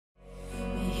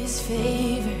His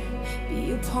favor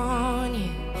be upon you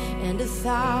and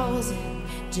 1,000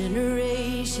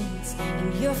 generations,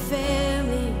 and your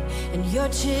family, and your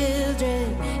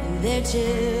children, and their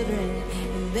children,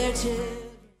 and their children.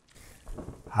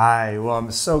 Hi, well,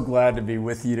 I'm so glad to be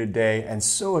with you today and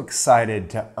so excited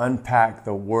to unpack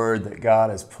the word that God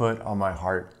has put on my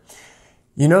heart.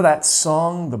 You know that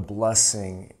song, The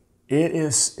Blessing,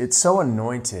 it's so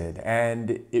anointed,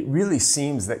 and it really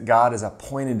seems that God has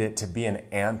appointed it to be an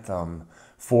anthem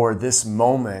for this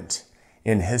moment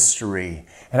in history.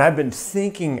 And I've been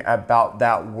thinking about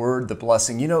that word, the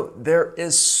blessing. You know, there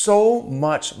is so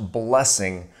much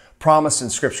blessing promised in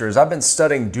Scripture. As I've been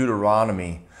studying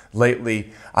Deuteronomy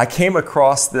lately, I came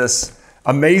across this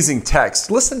amazing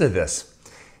text. Listen to this.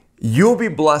 You'll be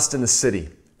blessed in the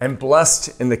city and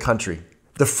blessed in the country.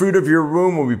 The fruit of your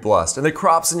womb will be blessed, and the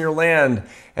crops in your land,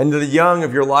 and the young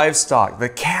of your livestock, the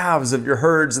calves of your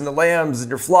herds, and the lambs and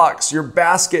your flocks. Your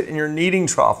basket and your kneading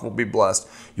trough will be blessed.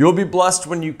 You'll be blessed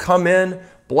when you come in,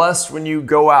 blessed when you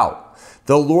go out.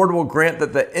 The Lord will grant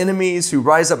that the enemies who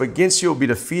rise up against you will be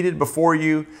defeated before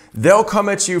you. They'll come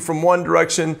at you from one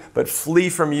direction, but flee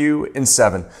from you in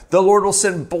 7. The Lord will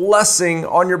send blessing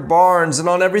on your barns and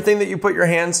on everything that you put your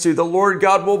hands to. The Lord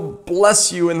God will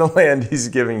bless you in the land He's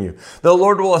giving you. The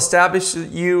Lord will establish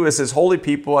you as His holy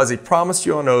people, as He promised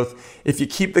you on oath, if you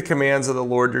keep the commands of the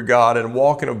Lord your God and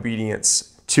walk in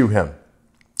obedience to Him.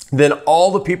 Then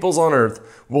all the peoples on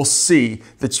earth will see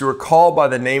that you are called by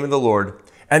the name of the Lord,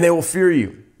 and they will fear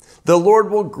you. The Lord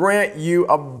will grant you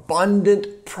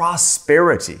abundant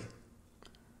prosperity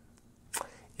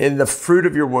in the fruit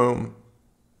of your womb,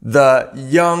 the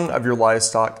young of your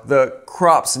livestock, the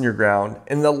crops in your ground,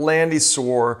 and the land He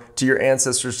swore to your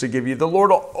ancestors to give you. The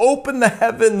Lord will open the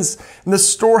heavens and the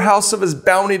storehouse of His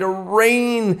bounty to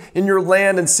rain in your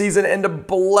land in season and to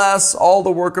bless all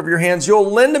the work of your hands. You'll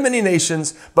lend to many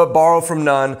nations, but borrow from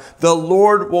none. The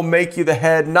Lord will make you the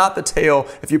head, not the tail.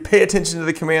 If you pay attention to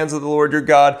the commands of the Lord your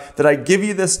God that I give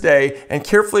you this day and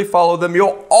carefully follow them,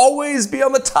 you'll always be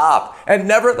on the top and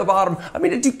never at the bottom. I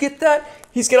mean, did you get that?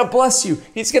 He's going to bless you.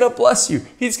 He's going to bless you.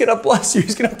 He's going to bless you.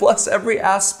 He's going to bless every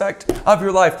aspect of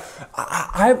your life.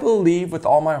 I believe with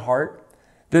all my heart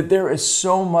that there is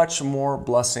so much more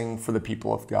blessing for the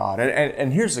people of God.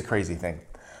 And here's the crazy thing.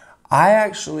 I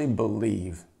actually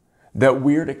believe that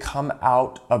we're to come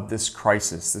out of this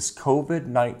crisis, this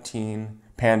COVID-19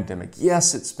 pandemic.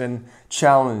 Yes, it's been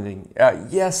challenging.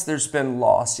 Yes, there's been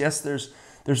loss. Yes,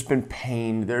 there's been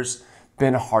pain. There's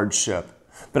been hardship.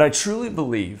 But I truly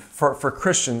believe for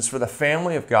Christians, for the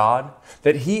family of God,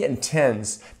 that He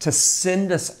intends to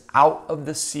send us out of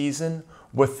this season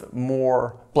with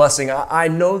more blessing. I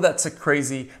know that's a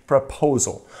crazy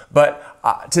proposal, but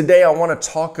today I want to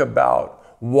talk about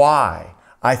why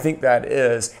I think that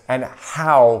is and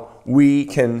how we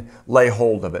can lay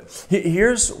hold of it.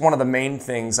 Here's one of the main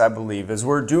things I believe is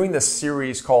we're doing this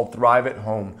series called Thrive at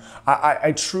Home.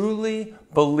 I truly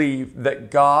believe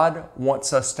that God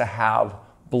wants us to have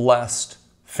blessed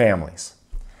families.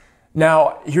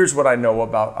 Now, here's what I know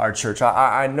about our church.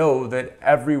 I know that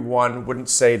everyone wouldn't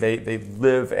say they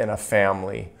live in a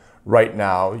family right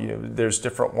now. You know, there's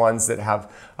different ones that have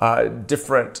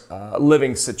different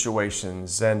living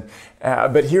situations.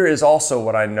 But here is also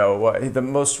what I know. The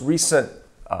most recent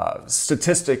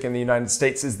statistic in the United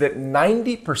States is that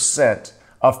 90%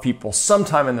 of people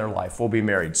sometime in their life will be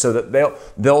married, so that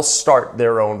they'll start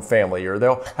their own family or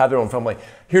they'll have their own family.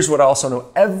 Here's what I also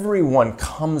know. Everyone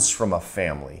comes from a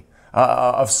family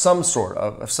of some sort,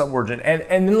 of some origin.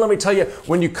 And then let me tell you,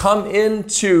 when you come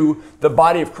into the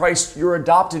body of Christ, you're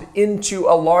adopted into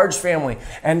a large family.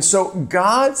 And so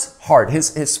God's heart,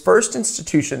 his first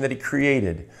institution that He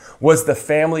created was the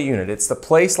family unit. It's the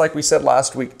place, like we said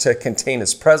last week, to contain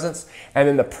His presence, and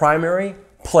then the primary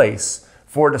place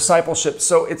for discipleship.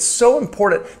 So it's so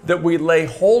important that we lay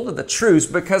hold of the truths,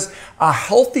 because a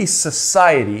healthy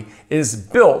society is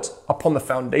built upon the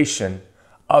foundation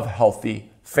of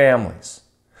healthy families.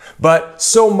 But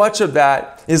so much of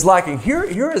that is lacking. Here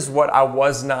is what I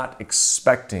was not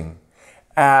expecting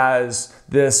as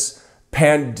this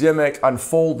pandemic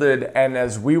unfolded and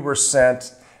as we were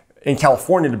sent in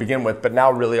California to begin with, but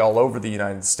now really all over the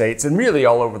United States and really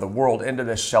all over the world into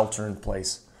this shelter in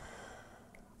place.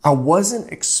 I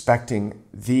wasn't expecting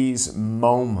these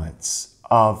moments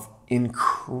of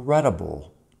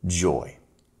incredible joy.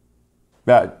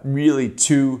 That really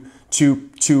two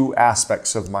two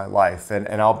aspects of my life,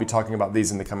 and I'll be talking about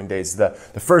these in the coming days. The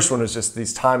first one is just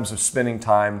these times of spending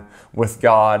time with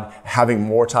God, having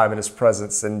more time in His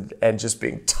presence, and just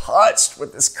being touched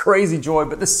with this crazy joy.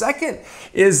 But the second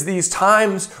is these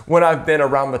times when I've been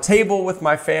around the table with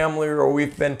my family, or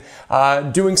we've been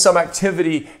doing some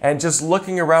activity and just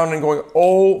looking around and going,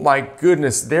 oh my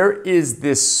goodness, there is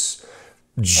this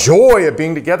joy of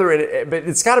being together, but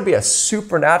it's got to be a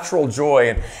supernatural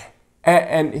joy.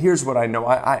 And here's what I know.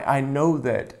 I know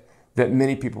that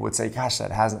many people would say, gosh,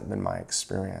 that hasn't been my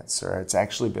experience, or it's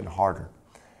actually been harder.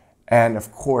 And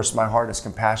of course, my heart is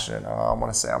compassionate. I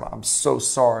want to say, I'm so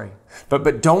sorry.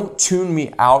 But don't tune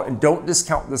me out and don't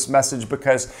discount this message,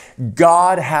 because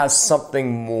God has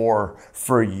something more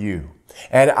for you.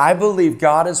 And I believe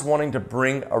God is wanting to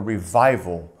bring a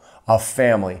revival of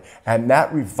family. And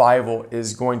that revival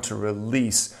is going to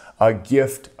release a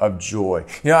gift of joy.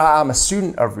 You know, I'm a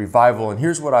student of revival, and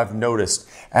here's what I've noticed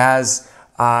as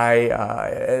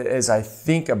I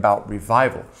think about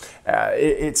revival.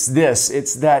 It's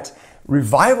that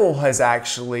revival has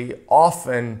actually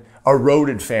often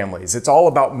eroded families. It's all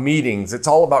about meetings. It's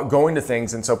all about going to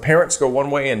things. And so parents go one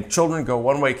way and children go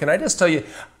one way. Can I just tell you,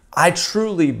 I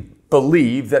truly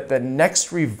believe that the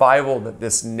next revival that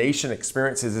this nation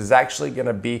experiences is actually going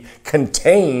to be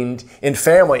contained in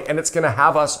family, and it's going to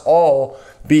have us all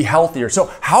be healthier. So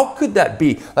how could that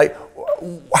be? Like,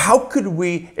 how could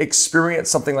we experience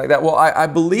something like that? Well, I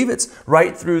believe it's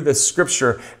right through the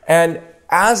scripture. And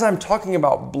as I'm talking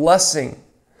about blessing,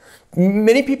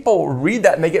 many people read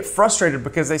that and they get frustrated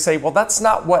because they say, well, that's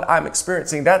not what I'm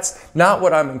experiencing. That's not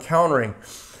what I'm encountering.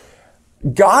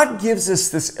 God gives us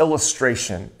this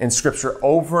illustration in scripture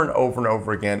over and over and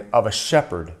over again of a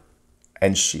shepherd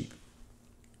and sheep.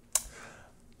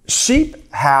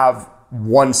 Sheep have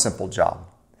one simple job.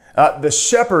 The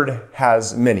shepherd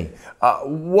has many.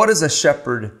 What does a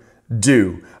shepherd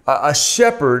do? A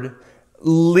shepherd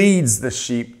leads the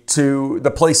sheep to the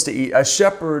place to eat. A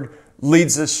shepherd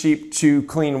leads the sheep to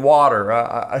clean water.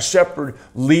 A shepherd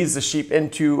leads the sheep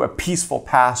into a peaceful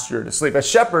pasture to sleep. A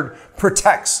shepherd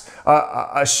protects.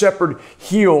 A shepherd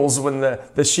heals when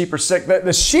the sheep are sick.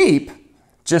 The sheep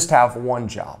just have one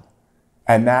job,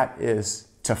 and that is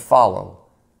to follow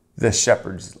the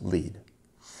shepherd's lead.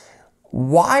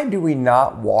 Why do we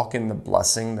not walk in the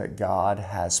blessing that God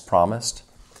has promised?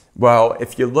 Well,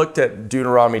 if you looked at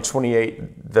Deuteronomy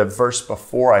 28, the verse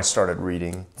before I started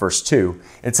reading, verse 2,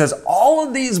 it says, all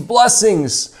of these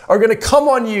blessings are going to come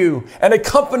on you and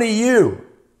accompany you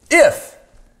if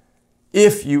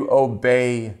you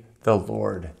obey the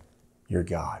Lord your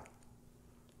God.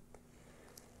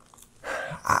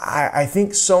 I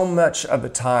think so much of the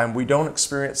time we don't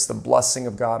experience the blessing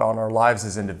of God on our lives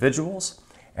as individuals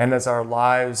and as our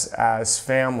lives as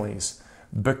families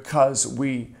because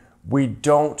we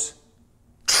don't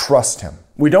trust Him.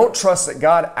 We don't trust that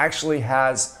God actually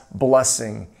has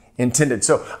blessing intended.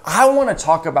 So I want to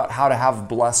talk about how to have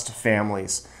blessed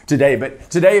families today. But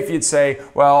today, if you'd say,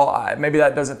 well, maybe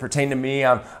that doesn't pertain to me.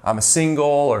 I'm a single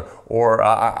or we're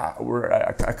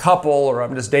a couple or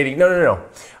I'm just dating. No.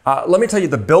 Let me tell you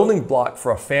the building block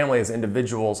for a family as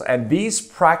individuals, and these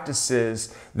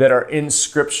practices that are in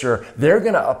Scripture, they're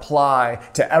going to apply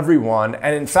to everyone.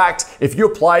 And in fact, if you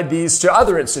applied these to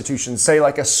other institutions, say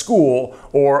like a school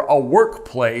or a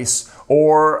workplace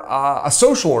or a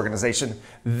social organization,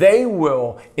 they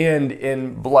will end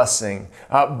in blessing.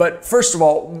 But first of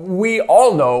all, we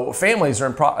all know families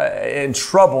are in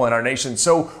trouble in our nation,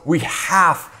 so we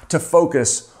have to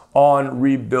focus on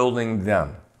rebuilding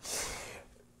them.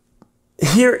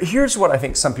 Here's what I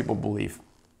think some people believe.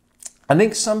 I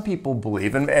think some people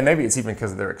believe, and maybe it's even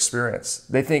because of their experience,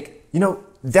 they think,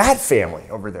 that family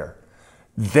over there,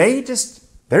 they're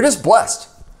just blessed.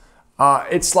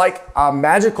 It's like a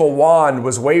magical wand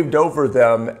was waved over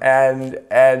them and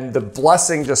the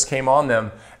blessing just came on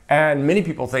them. And many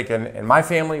people think in my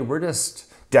family, we're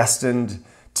just destined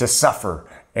to suffer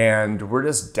and we're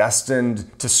just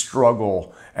destined to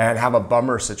struggle and have a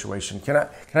bummer situation. Can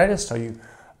I just tell you,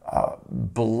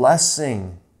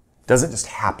 blessing doesn't just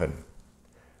happen.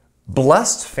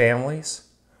 Blessed families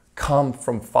come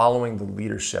from following the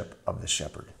leadership of the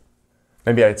shepherd.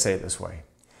 Maybe I'd say it this way.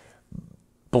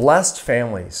 Blessed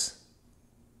families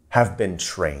have been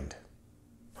trained.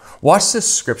 Watch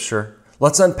this scripture.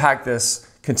 Let's unpack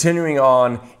this, continuing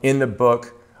on in the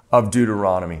book of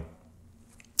Deuteronomy.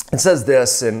 It says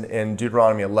this in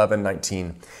Deuteronomy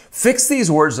 11:19. Fix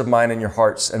these words of mine in your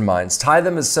hearts and minds. Tie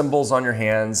them as symbols on your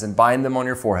hands and bind them on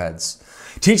your foreheads.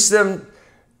 Teach them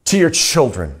to your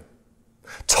children.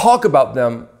 Talk about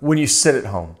them when you sit at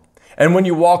home And when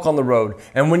you walk on the road,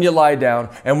 and when you lie down,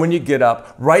 and when you get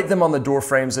up, write them on the door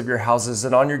frames of your houses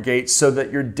and on your gates, so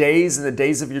that your days and the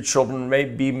days of your children may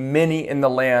be many in the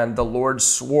land the Lord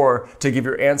swore to give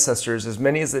your ancestors, as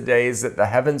many as the days that the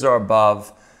heavens are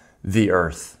above the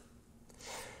earth.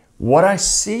 What I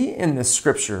see in this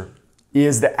scripture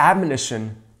is the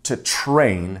admonition to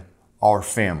train our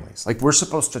families. Like we're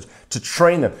supposed to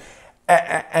train them.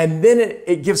 And then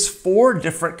it gives 4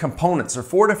 different components or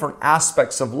 4 different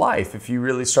aspects of life if you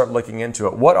really start looking into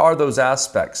it. What are those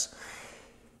aspects?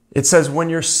 It says when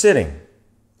you're sitting,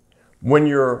 when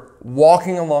you're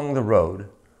walking along the road,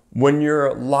 when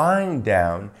you're lying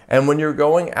down, and when you're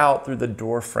going out through the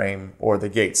door frame or the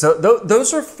gate. So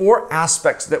those are 4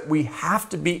 aspects that we have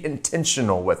to be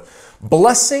intentional with.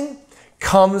 Blessing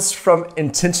comes from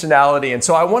intentionality. And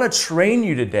so I want to train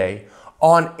you today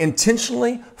on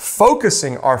intentionally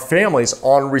focusing our families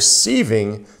on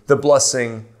receiving the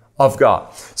blessing of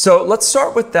God. So let's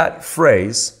start with that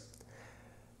phrase.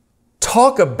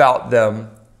 Talk about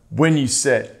them when you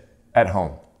sit at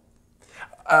home.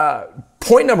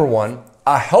 Point number 1,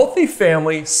 a healthy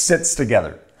family sits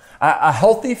together. A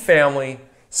healthy family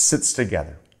sits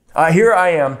together. Here I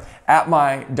am at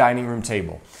my dining room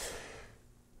table.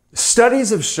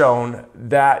 Studies have shown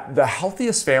that the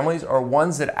healthiest families are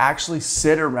ones that actually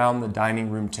sit around the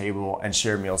dining room table and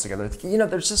share meals together. You know,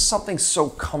 there's just something so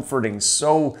comforting,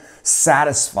 so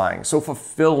satisfying, so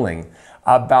fulfilling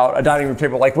about a dining room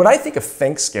table. Like when I think of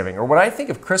Thanksgiving or when I think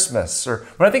of Christmas or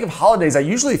when I think of holidays, I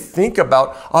usually think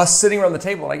about us sitting around the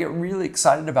table, and I get really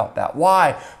excited about that.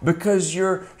 Why? Because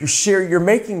you're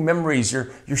making memories,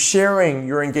 you're sharing,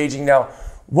 you're engaging. Now,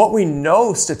 what we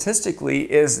know statistically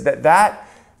is that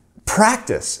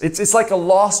practice. It's like a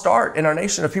lost art in our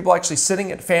nation of people actually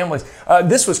sitting at families.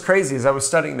 This was crazy as I was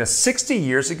studying this. 60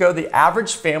 years ago, the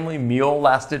average family meal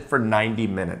lasted for 90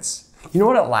 minutes. You know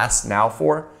what it lasts now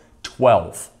for?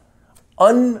 12.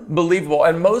 Unbelievable.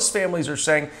 And most families are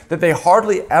saying that they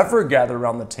hardly ever gather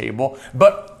around the table,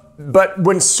 but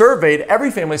when surveyed,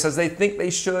 every family says they think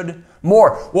they should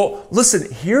more. Well,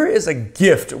 listen, here is a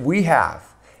gift we have.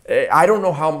 I don't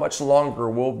know how much longer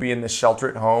we'll be in this shelter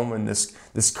at home and this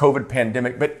COVID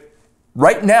pandemic, but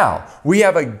right now we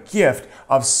have a gift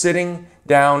of sitting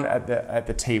down at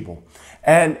the table.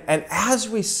 And as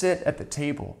we sit at the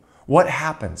table, what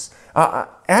happens?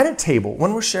 At a table,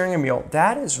 when we're sharing a meal,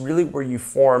 that is really where you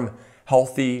form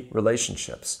healthy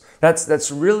relationships.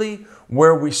 That's really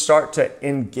where we start to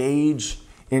engage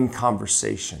in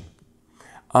conversation.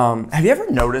 Have you ever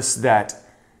noticed that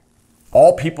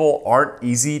all people aren't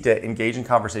easy to engage in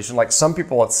conversation? Like some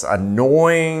people, it's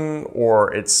annoying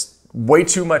or it's way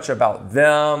too much about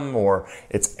them or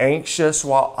it's anxious,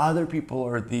 while other people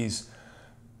are these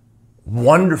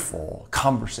wonderful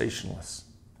conversationalists.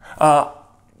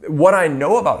 What I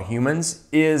know about humans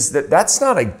is that that's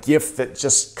not a gift that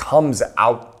just comes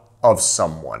out of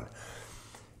someone.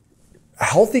 A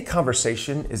healthy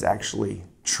conversation is actually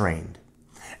trained.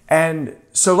 And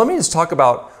so let me just talk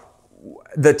about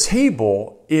the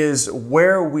table is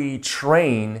where we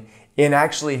train in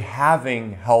actually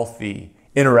having healthy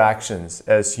interactions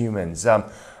as humans. I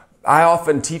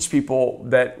often teach people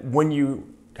that when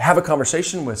you have a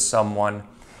conversation with someone,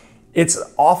 it's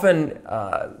often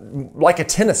like a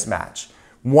tennis match.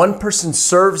 One person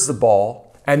serves the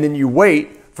ball and then you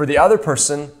wait for the other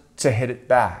person to hit it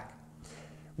back.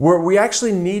 Where we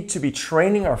actually need to be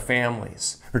training our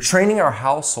families or training our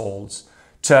households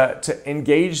to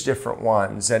engage different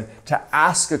ones and to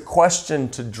ask a question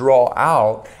to draw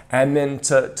out and then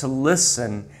to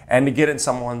listen and to get in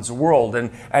someone's world.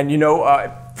 And you know,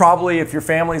 probably if your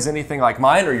family is anything like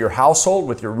mine or your household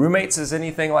with your roommates is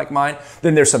anything like mine,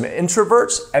 then there's some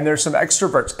introverts and there's some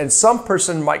extroverts. And some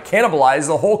person might cannibalize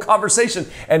the whole conversation.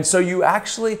 And so you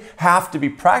actually have to be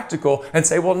practical and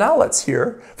say, well, now let's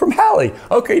hear from Hallie.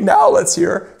 Okay, now let's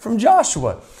hear from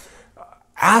Joshua.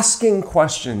 Asking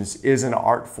questions is an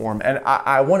art form, and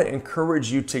I want to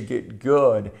encourage you to get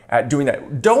good at doing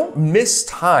that. Don't miss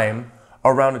time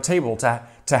around a table to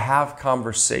have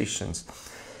conversations.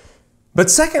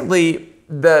 But secondly,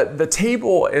 the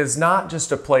table is not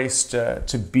just a place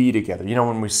to be together. You know,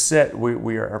 when we sit,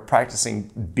 we are practicing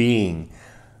being,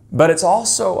 but it's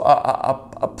also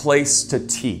a place to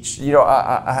teach. You know,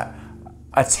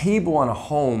 a table in a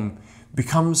home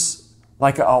becomes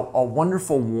like a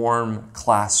wonderful, warm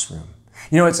classroom.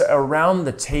 You know, it's around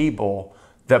the table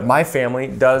that my family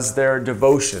does their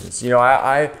devotions. You know,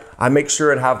 I make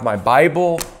sure and have my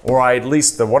Bible, or at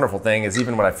least the wonderful thing is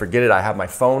even when I forget it, I have my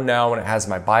phone now and it has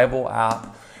my Bible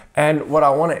app. And what I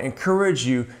want to encourage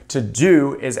you to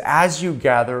do is, as you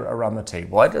gather around the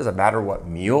table, it doesn't matter what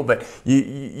meal, but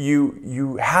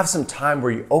you have some time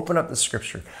where you open up the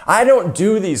scripture. I don't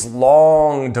do these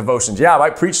long devotions. Yeah, I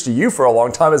might preach to you for a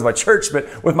long time as my church,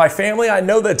 but with my family, I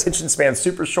know the attention span's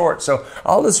super short. So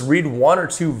I'll just read 1 or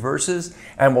 2 verses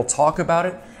and we'll talk about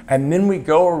it. And then we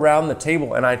go around the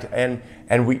table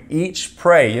and we each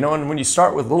pray. And when you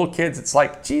start with little kids, it's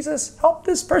like, Jesus, help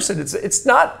this person. It's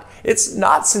not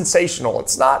sensational.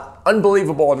 It's not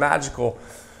unbelievable and magical,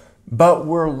 but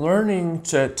we're learning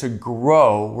to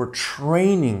grow. We're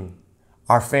training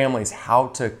our families how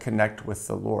to connect with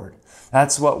the Lord.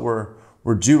 That's what we're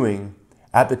doing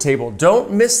at the table.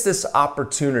 Don't miss this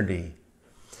opportunity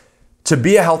to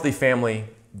be a healthy family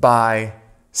by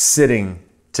sitting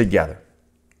together.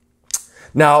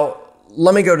 Now,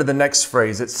 let me go to the next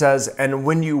phrase. It says, and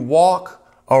when you walk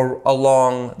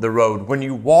along the road,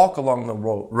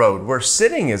 where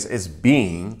sitting is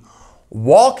being,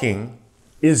 walking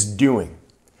is doing.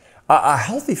 A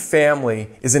healthy family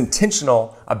is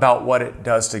intentional about what it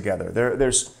does together.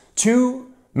 There's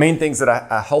 2 main things that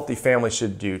a healthy family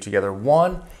should do together.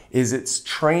 One is it's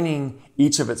training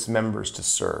each of its members to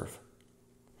serve.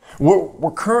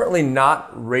 We're currently not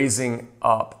raising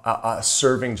up a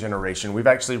serving generation. We've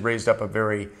actually raised up a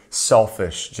very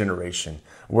selfish generation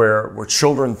where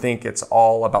children think it's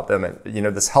all about them. And,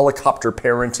 this helicopter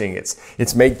parenting,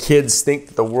 it's made kids think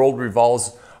that the world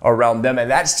revolves around them.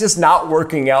 And that's just not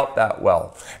working out that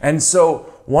well. And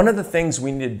so one of the things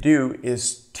we need to do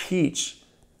is teach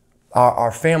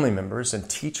our family members and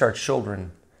teach our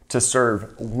children to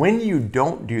serve. When you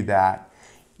don't do that,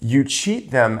 you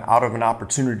cheat them out of an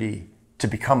opportunity to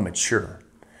become mature.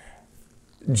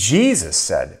 Jesus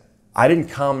said, I didn't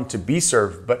come to be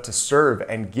served, but to serve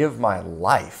and give my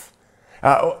life.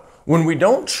 When we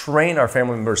don't train our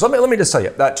family members, let me just tell you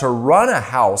that to run a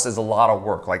house is a lot of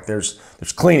work. Like there's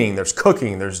cleaning, there's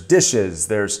cooking, there's dishes,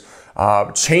 there's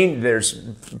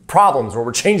problems where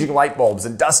we're changing light bulbs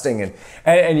and dusting.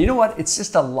 And you know what? It's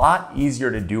just a lot easier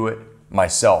to do it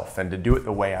myself and to do it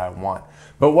the way I want.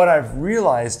 But what I've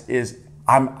realized is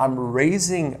I'm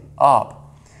raising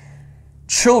up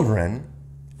children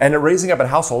and raising up a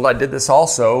household. I did this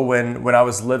also when I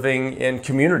was living in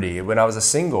community, when I was a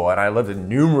single, and I lived in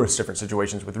numerous different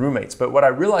situations with roommates. But what I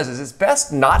realized is it's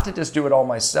best not to just do it all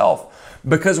myself,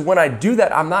 because when I do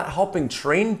that, I'm not helping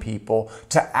train people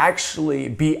to actually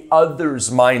be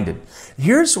others-minded.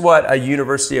 Here's what a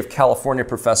University of California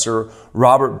professor,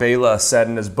 Robert Bela, said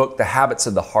in his book, The Habits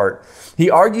of the Heart.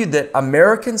 He argued that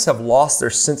Americans have lost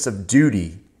their sense of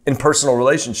duty in personal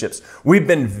relationships. We've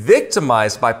been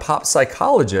victimized by pop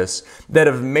psychologists that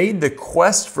have made the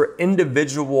quest for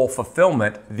individual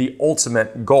fulfillment the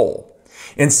ultimate goal.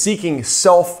 In seeking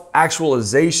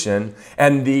self-actualization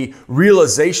and the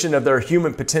realization of their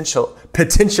human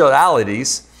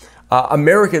potentialities,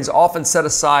 Americans often set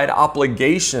aside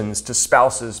obligations to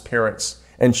spouses, parents,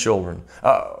 and children.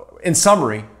 In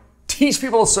summary, teach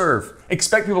people to serve.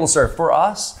 Expect people to serve. For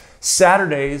us,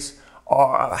 Saturdays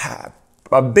are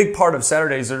a big part of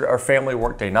Saturdays are family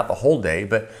work day, not the whole day,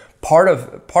 but part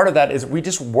of that is we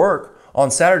just work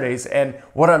on Saturdays. And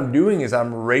what I'm doing is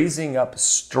I'm raising up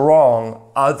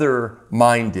strong,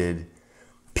 other-minded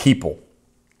people.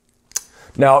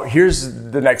 Now,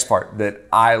 here's the next part that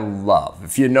I love.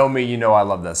 If you know me, you know I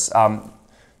love this.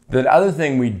 The other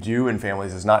thing we do in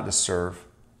families is not just serve,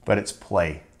 but it's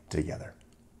play together.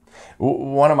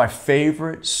 One of my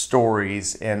favorite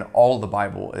stories in all of the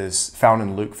Bible is found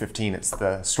in Luke 15. It's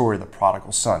the story of the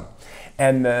prodigal son.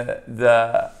 And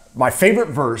my favorite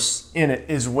verse in it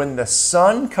is when the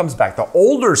son comes back. The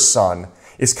older son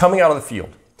is coming out of the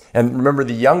field. And remember,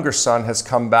 the younger son has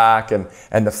come back and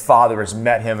the father has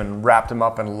met him and wrapped him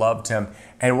up and loved him.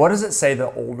 And what does it say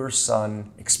the older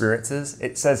son experiences?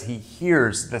 It says he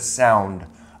hears the sound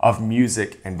of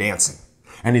music and dancing.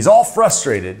 And he's all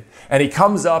frustrated. And he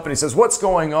comes up and he says, "What's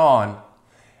going on?"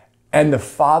 And the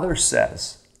father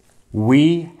says,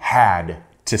 "We had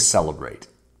to celebrate."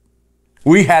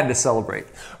 We had to celebrate.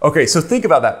 Okay, so think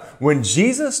about that. When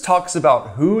Jesus talks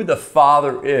about who the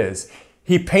Father is,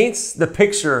 he paints the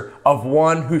picture of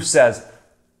one who says,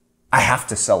 I have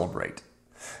to celebrate.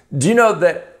 Do you know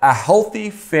that a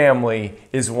healthy family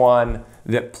is one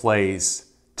that plays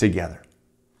together?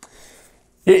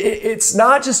 It's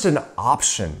not just an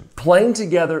option. Playing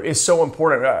together is so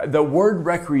important. The word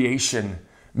recreation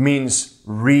means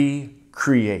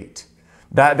recreate.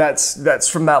 That's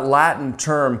from that Latin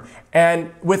term.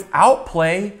 And without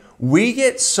play, we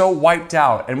get so wiped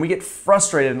out and we get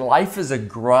frustrated and life is a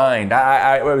grind.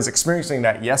 I was experiencing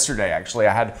that yesterday, actually.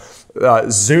 I had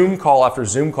Zoom call after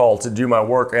Zoom call to do my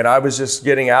work, and I was just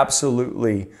getting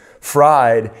absolutely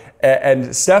fried.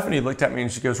 And Stephanie looked at me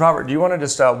and she goes, Robert, do you want to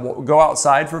just go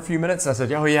outside for a few minutes? And I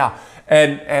said, oh yeah.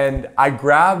 And I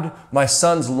grabbed my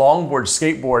son's longboard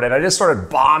skateboard and I just started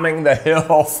bombing the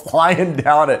hill, flying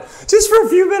down it just for a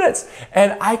few minutes.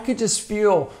 And I could just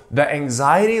feel the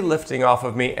anxiety lifting off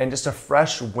of me and just a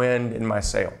fresh wind in my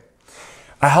sail.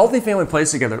 A healthy family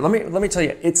plays together. Let me tell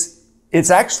you,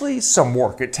 it's actually some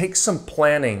work. It takes some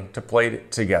planning to play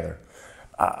together.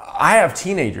 I have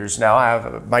teenagers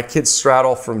now. My kids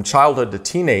straddle from childhood to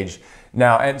teenage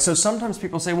now. And so sometimes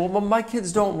people say, well, my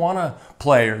kids don't want to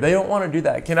play or they don't want to do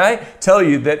that. Can I tell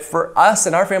you that for us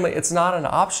and our family, it's not an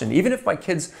option. Even if my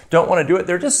kids don't want to do it,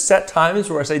 they're just set times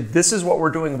where I say, this is what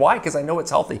we're doing. Why? Because I know it's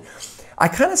healthy. I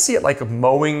kind of see it like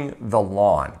mowing the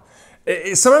lawn.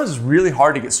 Sometimes it's really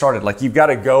hard to get started. Like you've got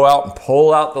to go out and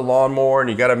pull out the lawnmower and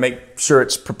you got to make sure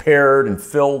it's prepared and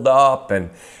filled up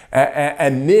and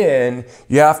then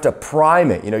you have to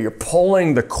prime it. You're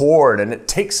pulling the cord and it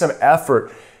takes some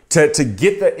effort to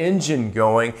get the engine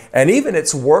going. And even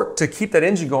it's work to keep that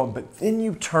engine going, but then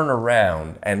you turn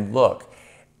around and look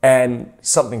and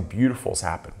something beautiful's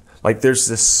happened. Like there's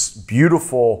this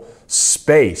beautiful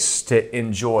space to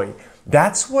enjoy.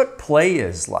 That's what play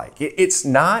is like. It's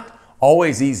not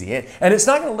always easy. And it's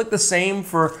not going to look the same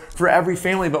for every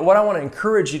family, but what I want to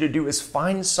encourage you to do is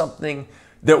find something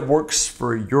that works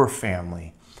for your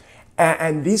family.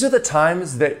 And these are the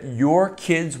times that your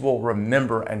kids will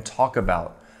remember and talk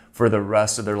about for the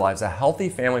rest of their lives. A healthy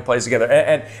family plays together.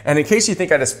 And in case you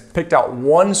think I just picked out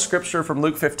one scripture from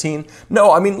Luke 15,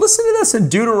 no, listen to this in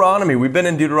Deuteronomy. We've been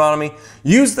in Deuteronomy.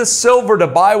 Use the silver to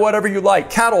buy whatever you like,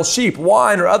 cattle, sheep,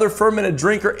 wine, or other fermented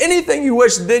drink, or anything you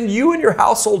wish. Then you and your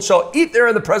household shall eat there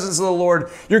in the presence of the Lord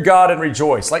your God and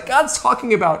rejoice. Like God's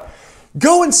talking about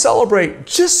go and celebrate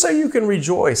just so you can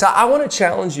rejoice. I want to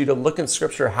challenge you to look in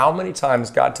Scripture how many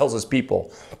times God tells his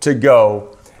people to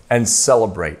go and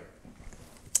celebrate.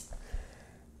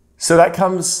 So that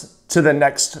comes to the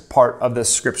next part of the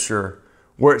Scripture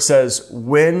where it says,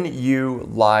 when you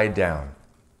lie down.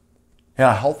 In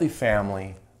a healthy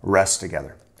family, rest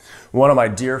together. One of my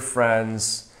dear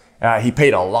friends, he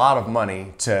paid a lot of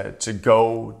money to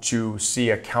go to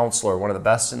see a counselor, one of the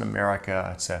best in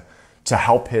America, to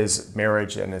help his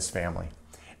marriage and his family.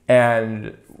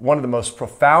 And one of the most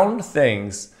profound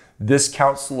things this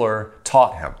counselor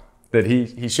taught him that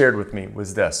he shared with me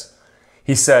was this.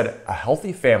 He said, a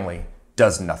healthy family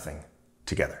does nothing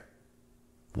together.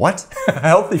 What? A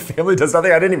healthy family does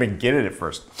nothing? I didn't even get it at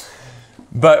first.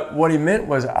 But what he meant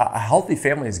was a healthy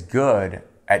family is good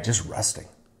at just resting.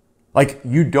 Like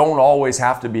you don't always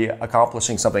have to be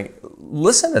accomplishing something.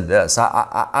 Listen to this.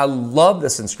 I love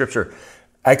this in Scripture.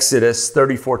 Exodus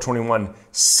 34:21,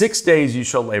 6 days you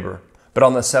shall labor, but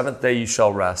on the seventh day you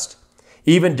shall rest.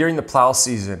 Even during the plow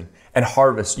season and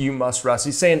harvest, you must rest.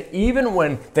 He's saying even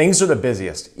when things are the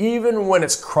busiest, even when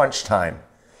it's crunch time,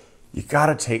 you got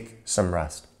to take some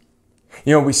rest.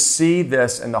 We see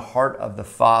this in the heart of the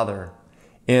Father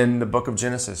in the book of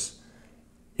Genesis.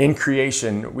 In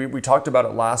creation, we talked about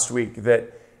it last week,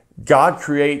 that God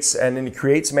creates, and then he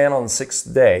creates man on the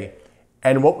sixth day.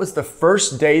 And what was the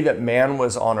first day that man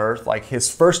was on earth? Like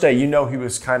his first day, he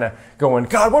was kind of going,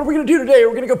 God, what are we going to do today? Are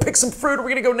we going to go pick some fruit? Are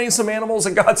we going to go name some animals?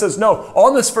 And God says, no,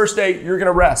 on this first day, you're going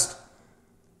to rest.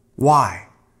 Why?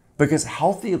 Because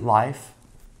healthy life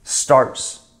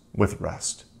starts with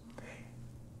rest.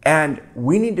 And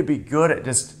we need to be good at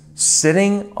just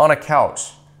sitting on a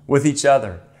couch with each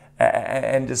other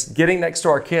and just getting next to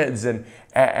our kids and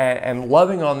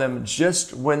loving on them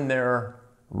just when they're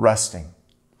resting.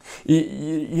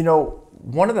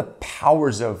 One of the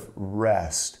powers of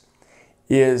rest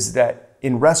is that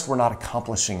in rest, we're not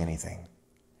accomplishing anything.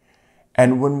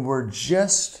 And when we're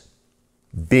just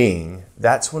being,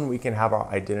 that's when we can have our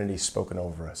identity spoken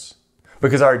over us.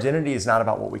 Because our identity is not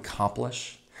about what we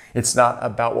accomplish. It's not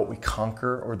about what we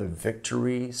conquer or the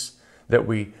victories that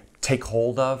we take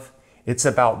hold of. It's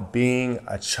about being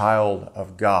a child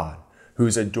of God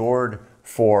who's adored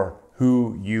for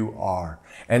who you are.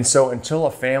 And so until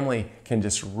a family can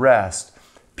just rest,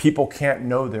 people can't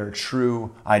know their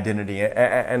true identity.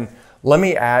 And let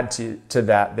me add to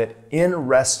that in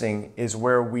resting is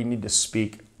where we need to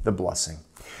speak the blessing.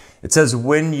 It says,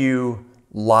 when you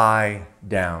lie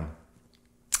down.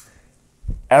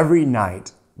 Every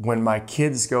night when my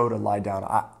kids go to lie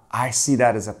down, I see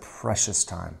that as a precious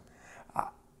time.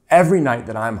 Every night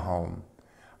that I'm home,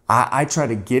 I try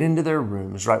to get into their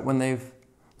rooms right when they've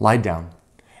lied down,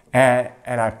 and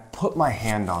I put my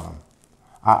hand on them.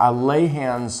 I lay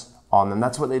hands on them.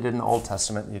 That's what they did in the Old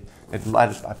Testament.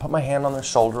 I put my hand on their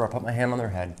shoulder, I put my hand on their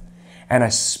head, and I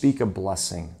speak a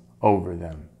blessing over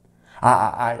them.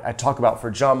 I talk about for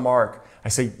John Mark, I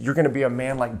say, you're going to be a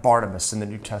man like Barnabas in the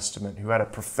New Testament who had a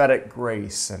prophetic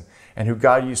grace and who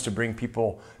God used to bring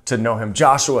people to know him.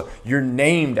 Joshua, you're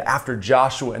named after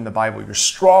Joshua in the Bible. You're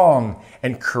strong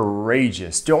and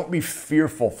courageous. Don't be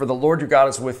fearful, for the Lord your God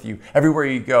is with you everywhere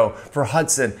you go. For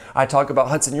Hudson, I talk about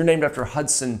Hudson. You're named after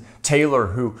Hudson Taylor,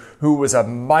 who was a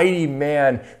mighty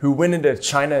man who went into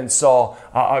China and saw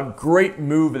a great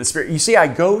move of the Spirit. You see, I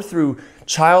go through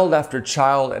child after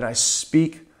child and I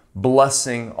speak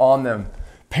blessing on them.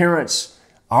 Parents,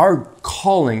 our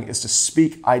calling is to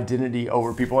speak identity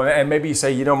over people. And maybe you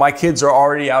say, my kids are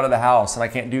already out of the house and I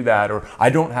can't do that, or I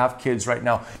don't have kids right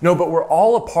now. No, but we're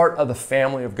all a part of the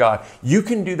family of God. You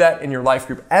can do that in your life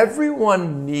group.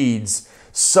 Everyone needs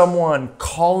someone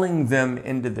calling them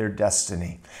into their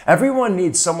destiny. Everyone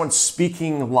needs someone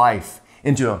speaking life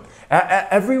into them.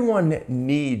 Everyone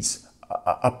needs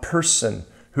a person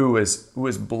who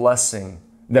is blessing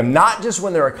them, not just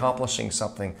when they're accomplishing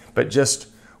something, but just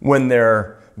when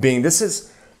they're being. This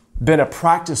has been a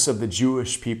practice of the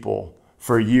Jewish people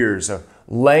for years, of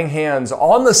laying hands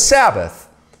on the Sabbath,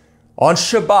 on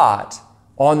Shabbat,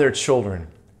 on their children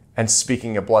and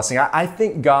speaking a blessing. I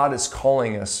think God is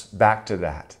calling us back to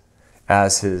that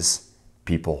as his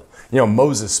people.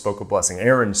 Moses spoke a blessing.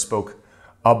 Aaron spoke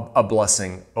a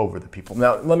blessing over the people.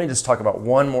 Now, let me just talk about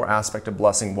one more aspect of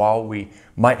blessing while we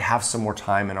might have some more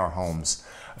time in our homes.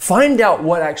 Find out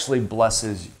what actually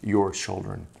blesses your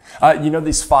children.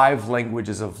 These 5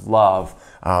 languages of love,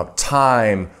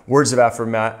 time, words of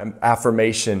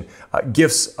affirmation,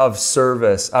 gifts of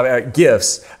service,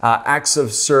 acts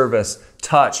of service,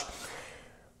 touch.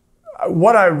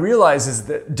 What I realize is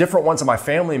that different ones of my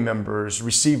family members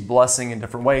receive blessing in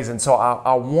different ways. And so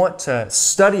I want to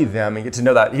study them and get to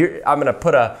know that. Here, I'm going to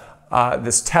put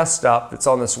this test up that's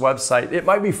on this website. It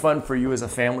might be fun for you as a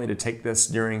family to take this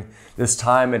during this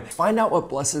time and find out what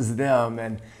blesses them,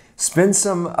 and spend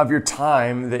some of your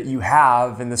time that you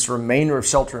have in this remainder of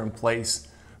shelter in place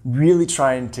really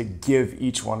trying to give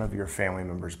each one of your family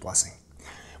members blessing.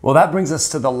 Well, that brings us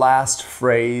to the last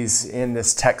phrase in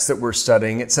this text that we're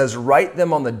studying. It says, write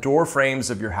them on the door frames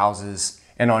of your houses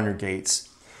and on your gates.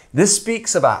 This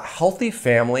speaks about healthy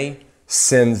family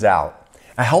sends out.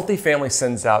 A healthy family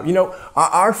sends out.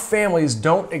 Our families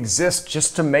don't exist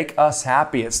just to make us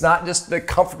happy. It's not just the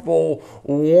comfortable,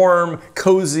 warm,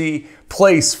 cozy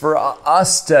place for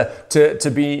us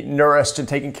to be nourished and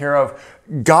taken care of.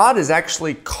 God has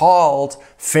actually called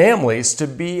families to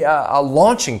be a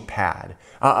launching pad,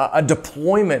 a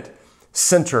deployment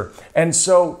center. And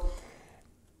so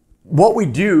what we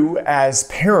do as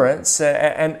parents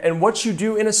and what you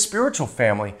do in a spiritual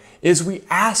family is we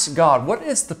ask God, what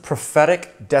is the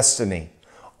prophetic destiny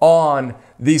on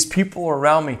these people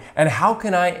around me? And how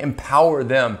can I empower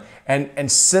them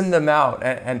and send them out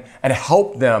and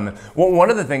help them? Well,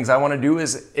 one of the things I want to do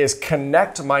is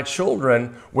connect my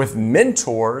children with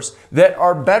mentors that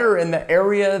are better in the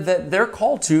area that they're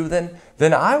called to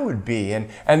than I would be. And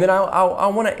then I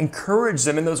want to encourage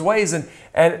them in those ways.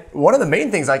 And one of the main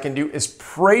things I can do is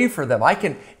pray for them. I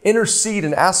can intercede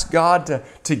and ask God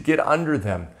to get under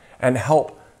them and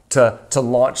help to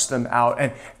launch them out.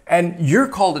 And you're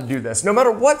called to do this. No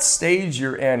matter what stage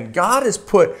you're in, God has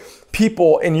put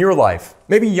people in your life,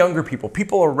 maybe younger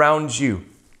people around you,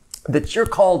 that you're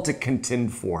called to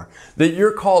contend for, that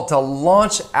you're called to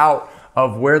launch out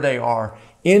of where they are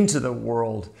into the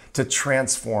world to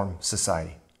transform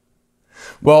society.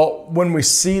 Well, when we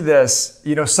see this,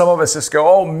 some of us just go,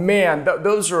 oh man,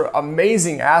 those are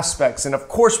amazing aspects. And of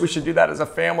course we should do that as a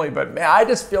family, but man, I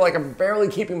just feel like I'm barely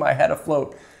keeping my head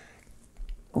afloat.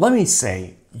 Let me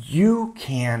say, you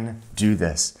can do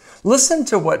this. Listen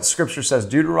to what Scripture says,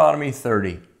 Deuteronomy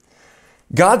 30.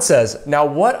 God says, now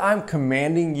what I'm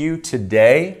commanding you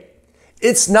today,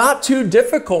 it's not too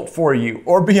difficult for you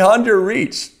or beyond your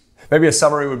reach. Maybe a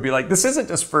summary would be like, this isn't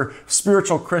just for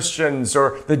spiritual Christians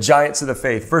or the giants of the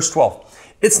faith. Verse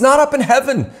 12, it's not up in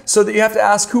heaven so that you have to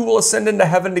ask who will ascend into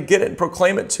heaven to get it and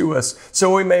proclaim it to us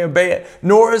so we may obey it.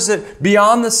 Nor is it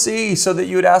beyond the sea so that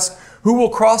you would ask who will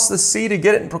cross the sea to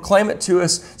get it and proclaim it to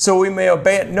us so we may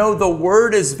obey it. No, the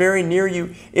word is very near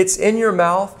you. It's in your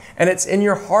mouth and it's in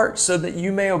your heart so that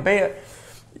you may obey it.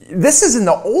 This is in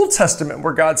the Old Testament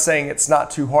where God's saying it's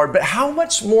not too hard, but how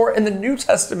much more in the New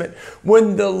Testament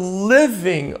when the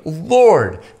living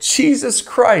Lord, Jesus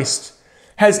Christ,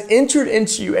 has entered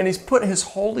into you and he's put his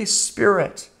Holy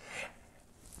Spirit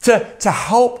to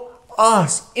help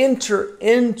us enter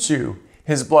into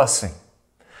his blessing.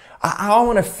 I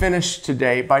want to finish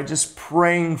today by just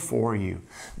praying for you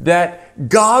that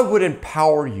God would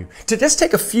empower you to just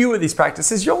take a few of these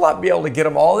practices. You'll not be able to get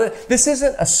them all. This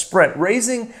isn't a sprint.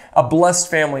 Raising a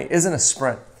blessed family isn't a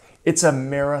sprint. It's a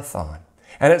marathon.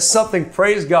 And it's something,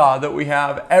 praise God, that we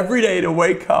have every day to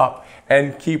wake up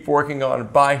and keep working on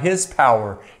by His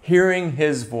power, hearing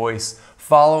His voice,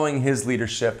 following His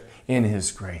leadership in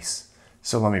His grace.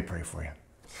 So let me pray for you.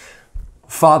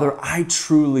 Father, I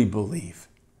truly believe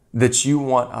that you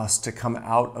want us to come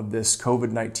out of this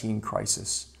COVID-19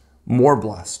 crisis more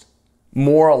blessed,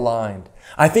 more aligned.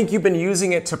 I think you've been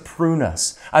using it to prune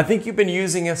us. I think you've been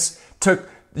using it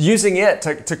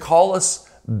to call us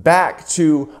back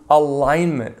to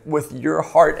alignment with your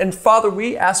heart. And Father,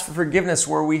 we ask for forgiveness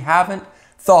where we haven't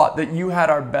thought that you had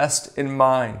our best in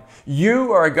mind.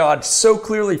 You are a God so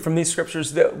clearly from these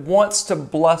scriptures that wants to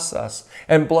bless us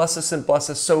and bless us and bless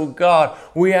us. So God,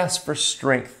 we ask for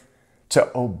strength to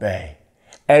obey.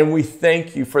 And we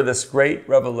thank you for this great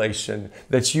revelation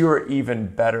that you are even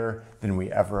better than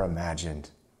we ever imagined.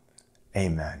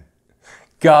 Amen.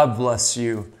 God bless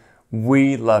you.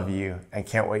 We love you and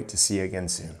can't wait to see you again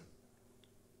soon.